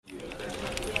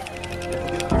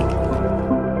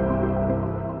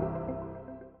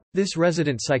This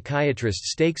resident psychiatrist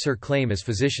stakes her claim as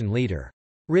physician leader.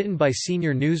 Written by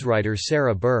senior newswriter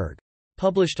Sarah Berg.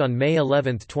 Published on May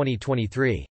 11,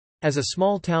 2023. As a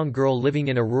small-town girl living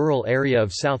in a rural area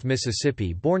of South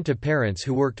Mississippi born to parents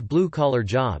who worked blue-collar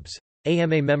jobs,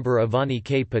 AMA member Avani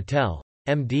K. Patel,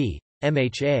 MD,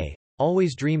 MHA,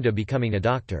 always dreamed of becoming a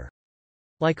doctor.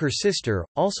 Like her sister,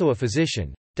 also a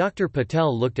physician, Dr.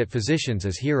 Patel looked at physicians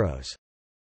as heroes.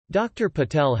 Dr.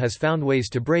 Patel has found ways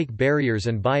to break barriers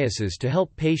and biases to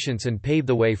help patients and pave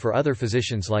the way for other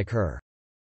physicians like her.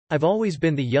 I've always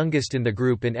been the youngest in the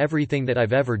group in everything that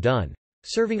I've ever done,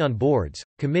 serving on boards,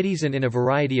 committees and in a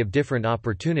variety of different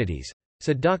opportunities,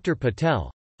 said Dr.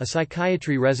 Patel, a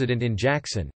psychiatry resident in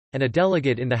Jackson, and a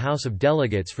delegate in the House of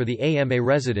Delegates for the AMA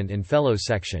Resident and Fellows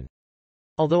section.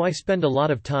 Although I spend a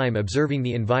lot of time observing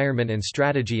the environment and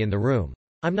strategy in the room,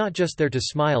 I'm not just there to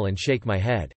smile and shake my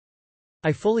head.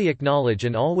 I fully acknowledge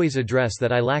and always address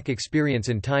that I lack experience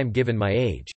in time given my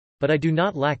age. But I do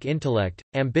not lack intellect,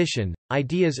 ambition,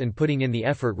 ideas and putting in the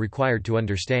effort required to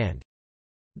understand.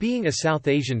 Being a South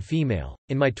Asian female,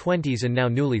 in my 20s and now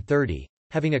newly 30,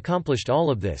 having accomplished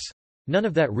all of this, none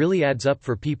of that really adds up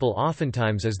for people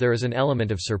oftentimes as there is an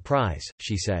element of surprise,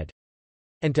 she said.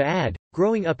 And to add,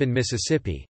 growing up in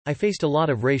Mississippi, I faced a lot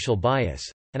of racial bias,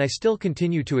 and I still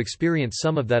continue to experience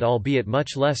some of that, albeit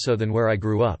much less so than where I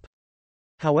grew up.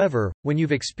 However, when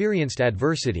you've experienced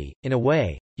adversity, in a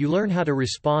way, you learn how to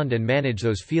respond and manage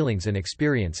those feelings and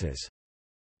experiences.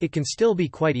 It can still be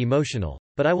quite emotional,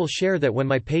 but I will share that when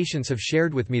my patients have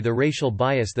shared with me the racial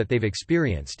bias that they've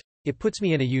experienced, it puts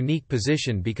me in a unique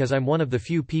position because I'm one of the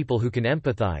few people who can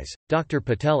empathize, Dr.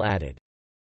 Patel added.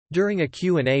 During a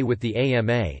Q&A with the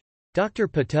AMA, Dr.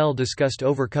 Patel discussed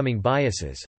overcoming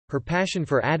biases, her passion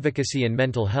for advocacy and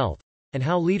mental health, and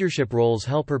how leadership roles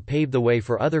help her pave the way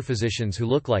for other physicians who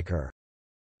look like her.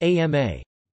 AMA.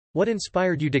 What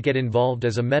inspired you to get involved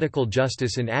as a medical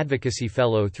justice and advocacy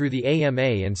fellow through the AMA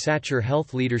and Satcher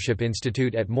Health Leadership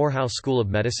Institute at Morehouse School of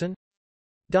Medicine?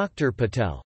 Dr.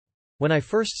 Patel. When I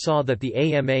first saw that the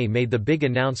AMA made the big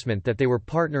announcement that they were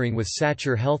partnering with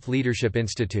Satcher Health Leadership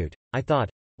Institute, I thought,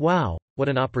 wow, what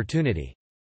an opportunity.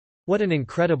 What an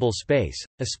incredible space,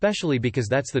 especially because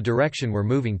that's the direction we're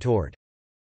moving toward.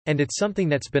 And it's something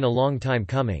that's been a long time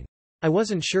coming. I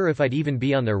wasn't sure if I'd even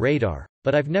be on their radar,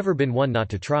 but I've never been one not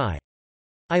to try.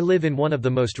 I live in one of the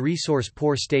most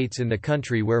resource-poor states in the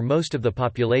country where most of the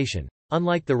population,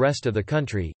 unlike the rest of the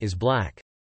country, is black.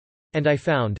 And I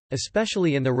found,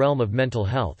 especially in the realm of mental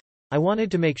health, I wanted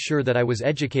to make sure that I was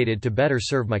educated to better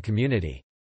serve my community.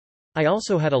 I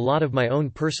also had a lot of my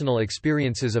own personal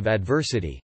experiences of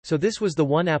adversity, so this was the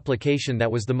one application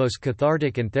that was the most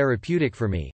cathartic and therapeutic for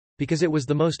me, because it was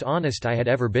the most honest I had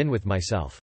ever been with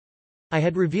myself. I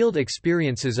had revealed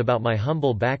experiences about my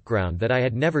humble background that I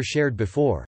had never shared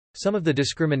before, some of the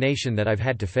discrimination that I've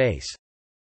had to face.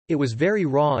 It was very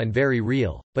raw and very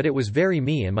real, but it was very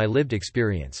me and my lived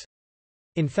experience.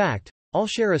 In fact, I'll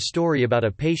share a story about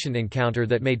a patient encounter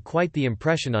that made quite the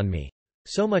impression on me,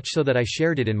 so much so that I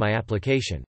shared it in my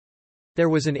application. There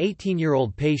was an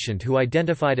 18-year-old patient who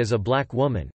identified as a black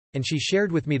woman, and she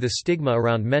shared with me the stigma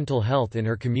around mental health in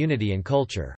her community and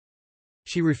culture.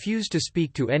 She refused to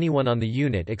speak to anyone on the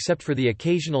unit except for the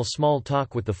occasional small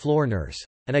talk with the floor nurse,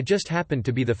 and I just happened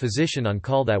to be the physician on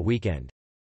call that weekend.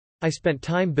 I spent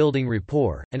time building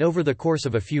rapport, and over the course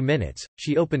of a few minutes,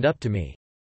 she opened up to me.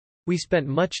 We spent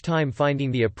much time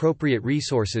finding the appropriate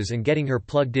resources and getting her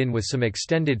plugged in with some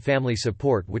extended family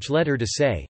support, which led her to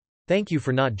say, "Thank you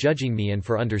for not judging me and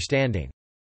for understanding.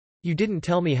 You didn't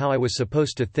tell me how I was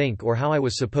supposed to think or how I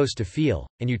was supposed to feel,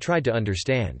 and you tried to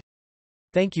understand.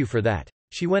 Thank you for that."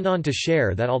 She went on to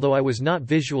share that although I was not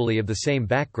visually of the same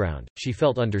background, she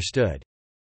felt understood.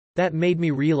 That made me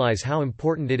realize how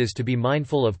important it is to be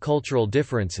mindful of cultural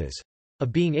differences,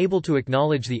 of being able to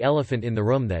acknowledge the elephant in the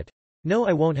room that, no,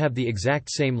 I won't have the exact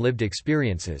same lived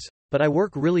experiences, but I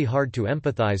work really hard to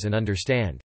empathize and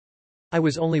understand. I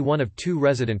was only one of 2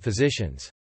 resident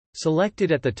physicians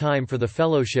selected at the time for the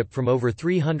fellowship from over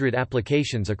 300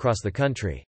 applications across the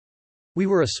country. We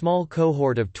were a small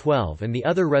cohort of 12 and the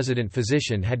other resident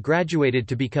physician had graduated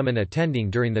to become an attending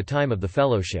during the time of the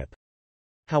fellowship.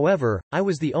 However, I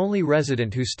was the only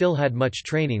resident who still had much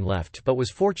training left but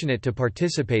was fortunate to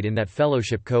participate in that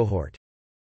fellowship cohort.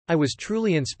 I was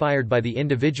truly inspired by the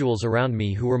individuals around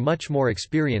me who were much more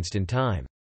experienced in time.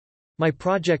 My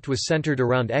project was centered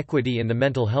around equity in the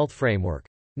mental health framework,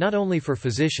 not only for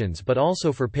physicians but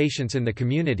also for patients in the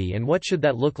community, and what should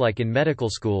that look like in medical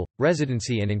school,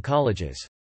 residency and in colleges.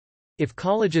 If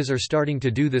colleges are starting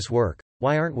to do this work,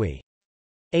 why aren't we?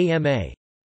 AMA.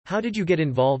 How did you get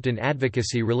involved in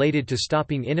advocacy related to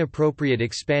stopping inappropriate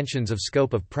expansions of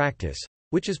scope of practice,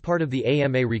 which is part of the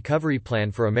AMA Recovery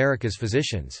Plan for America's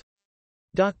physicians?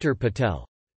 Dr. Patel.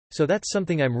 So that's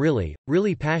something I'm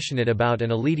really passionate about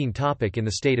and a leading topic in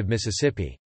the state of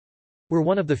Mississippi. We're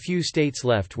one of the few states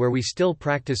left where we still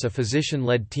practice a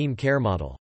physician-led team care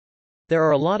model. There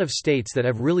are a lot of states that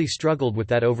have really struggled with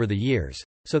that over the years,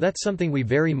 so that's something we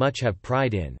very much have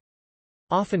pride in.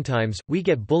 Oftentimes, we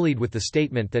get bullied with the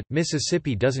statement that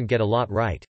Mississippi doesn't get a lot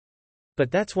right. But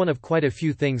that's one of quite a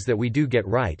few things that we do get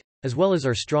right, as well as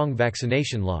our strong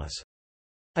vaccination laws.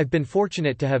 I've been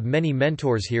fortunate to have many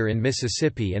mentors here in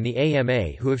Mississippi and the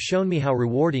AMA who have shown me how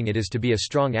rewarding it is to be a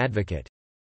strong advocate.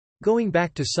 Going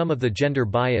back to some of the gender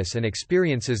bias and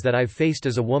experiences that I've faced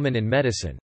as a woman in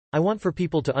medicine, I want for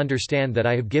people to understand that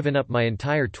I have given up my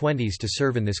entire 20s to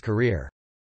serve in this career.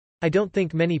 I don't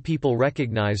think many people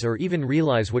recognize or even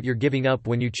realize what you're giving up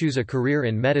when you choose a career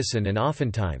in medicine, and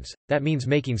oftentimes, that means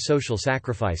making social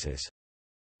sacrifices.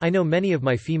 I know many of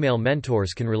my female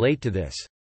mentors can relate to this.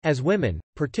 As women,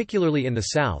 particularly in the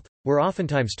South, we're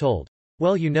oftentimes told,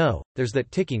 well, there's that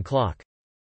ticking clock.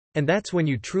 And that's when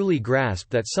you truly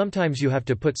grasp that sometimes you have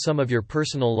to put some of your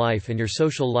personal life and your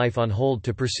social life on hold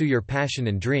to pursue your passion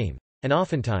and dream, and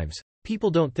oftentimes, people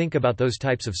don't think about those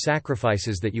types of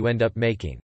sacrifices that you end up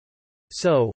making.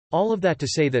 So, all of that to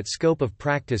say that scope of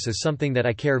practice is something that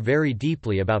I care very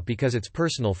deeply about because it's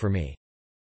personal for me.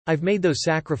 I've made those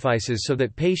sacrifices so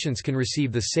that patients can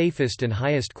receive the safest and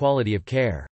highest quality of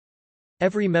care.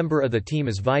 Every member of the team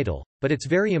is vital, but it's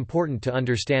very important to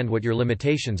understand what your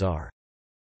limitations are.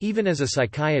 Even as a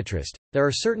psychiatrist, there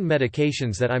are certain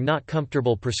medications that I'm not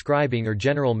comfortable prescribing or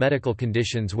general medical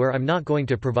conditions where I'm not going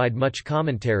to provide much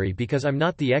commentary because I'm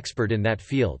not the expert in that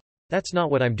field. That's not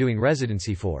what I'm doing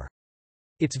residency for.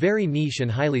 It's very niche and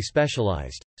highly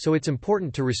specialized, so it's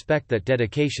important to respect that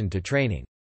dedication to training.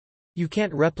 You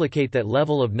can't replicate that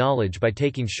level of knowledge by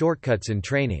taking shortcuts in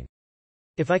training.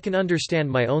 If I can understand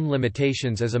my own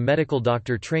limitations as a medical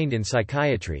doctor trained in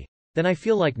psychiatry, then I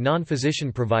feel like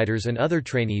non-physician providers and other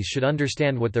trainees should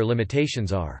understand what their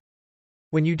limitations are.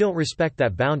 When you don't respect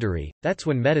that boundary, that's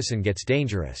when medicine gets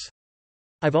dangerous.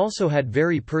 I've also had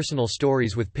very personal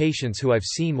stories with patients who I've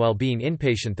seen while being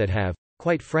inpatient that have,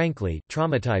 quite frankly,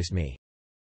 traumatized me.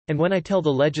 And when I tell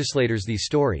the legislators these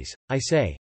stories, I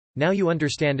say, now you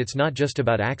understand it's not just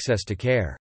about access to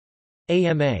care.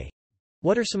 AMA.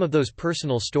 What are some of those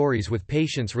personal stories with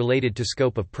patients related to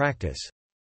scope of practice?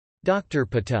 Dr.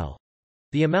 Patel.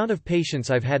 The amount of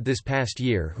patients I've had this past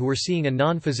year who were seeing a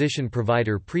non-physician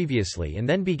provider previously and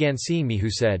then began seeing me who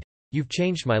said, "You've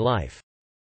changed my life.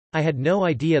 I had no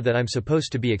idea that I'm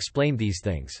supposed to be explained these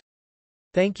things.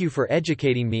 Thank you for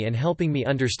educating me and helping me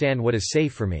understand what is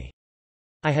safe for me.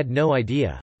 I had no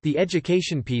idea." The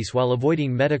education piece while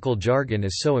avoiding medical jargon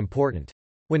is so important.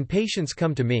 When patients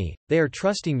come to me, they are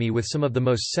trusting me with some of the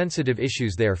most sensitive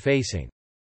issues they are facing.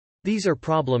 These are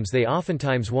problems they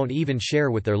oftentimes won't even share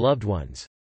with their loved ones.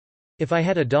 If I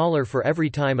had $1 for every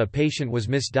time a patient was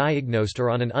misdiagnosed or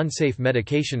on an unsafe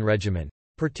medication regimen,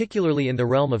 particularly in the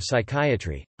realm of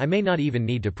psychiatry, I may not even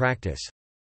need to practice.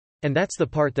 And that's the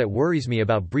part that worries me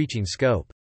about breaching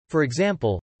scope. For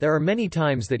example, there are many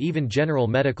times that even general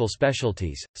medical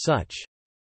specialties, such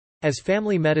as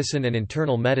family medicine and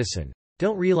internal medicine,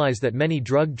 don't realize that many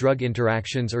drug-drug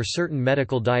interactions or certain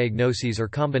medical diagnoses or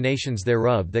combinations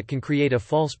thereof that can create a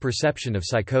false perception of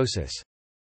psychosis.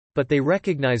 But they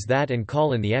recognize that and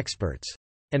call in the experts.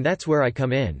 And that's where I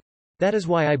come in. That is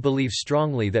why I believe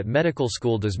strongly that medical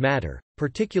school does matter,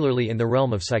 particularly in the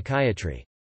realm of psychiatry.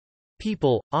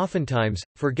 People, oftentimes,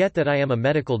 forget that I am a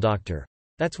medical doctor.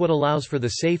 That's what allows for the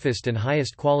safest and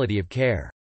highest quality of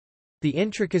care. The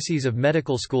intricacies of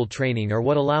medical school training are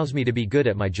what allows me to be good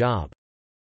at my job.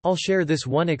 I'll share this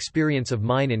one experience of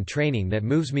mine in training that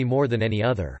moves me more than any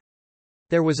other.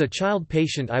 There was a child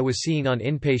patient I was seeing on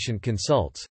inpatient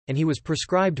consults, and he was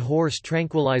prescribed horse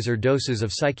tranquilizer doses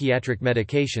of psychiatric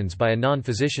medications by a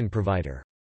non-physician provider.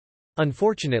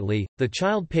 Unfortunately, the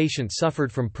child patient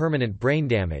suffered from permanent brain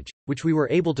damage, which we were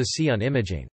able to see on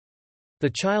imaging. The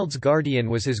child's guardian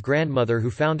was his grandmother,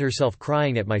 who found herself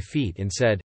crying at my feet and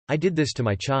said, "I did this to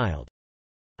my child.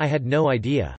 I had no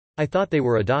idea. I thought they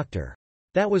were a doctor."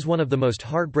 That was one of the most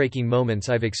heartbreaking moments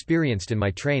I've experienced in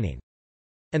my training.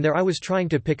 And there I was trying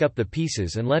to pick up the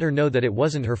pieces and let her know that it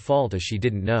wasn't her fault as she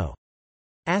didn't know.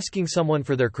 Asking someone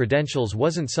for their credentials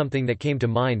wasn't something that came to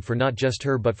mind for not just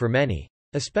her but for many,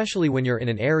 especially when you're in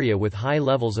an area with high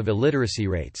levels of illiteracy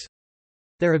rates.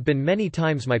 There have been many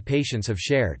times my patients have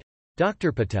shared,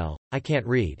 "Dr. Patel, I can't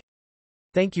read.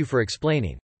 Thank you for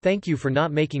explaining. Thank you for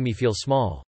not making me feel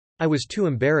small. I was too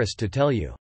embarrassed to tell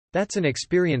you." That's an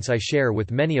experience I share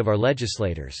with many of our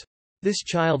legislators. This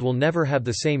child will never have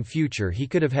the same future he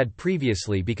could have had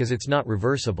previously because it's not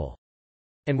reversible.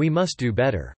 And we must do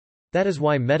better. That is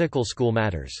why medical school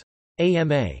matters.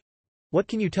 AMA. What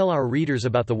can you tell our readers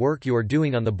about the work you are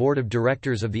doing on the board of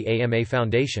directors of the AMA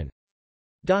Foundation?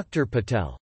 Dr.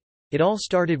 Patel. It all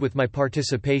started with my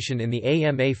participation in the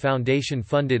AMA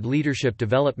Foundation-funded Leadership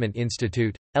Development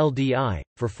Institute, LDI,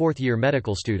 for fourth-year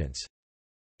medical students.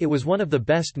 It was one of the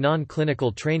best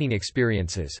non-clinical training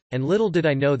experiences, and little did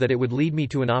I know that it would lead me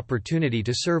to an opportunity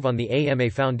to serve on the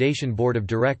AMA Foundation Board of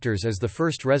Directors as the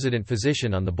first resident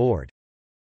physician on the board.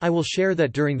 I will share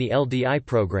that during the LDI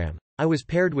program, I was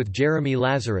paired with Jeremy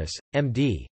Lazarus,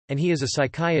 MD, and he is a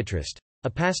psychiatrist, a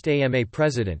past AMA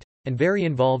president, and very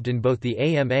involved in both the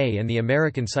AMA and the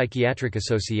American Psychiatric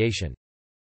Association.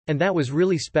 And that was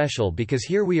really special because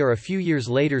here we are a few years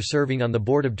later serving on the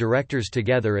board of directors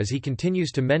together as he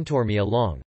continues to mentor me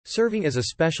along, serving as a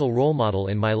special role model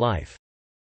in my life.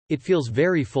 It feels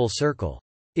very full circle.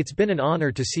 It's been an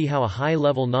honor to see how a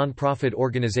high-level nonprofit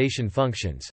organization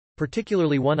functions,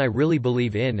 particularly one I really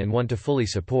believe in and want to fully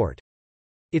support.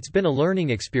 It's been a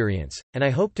learning experience, and I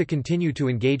hope to continue to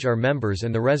engage our members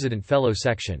and the resident fellow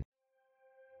section.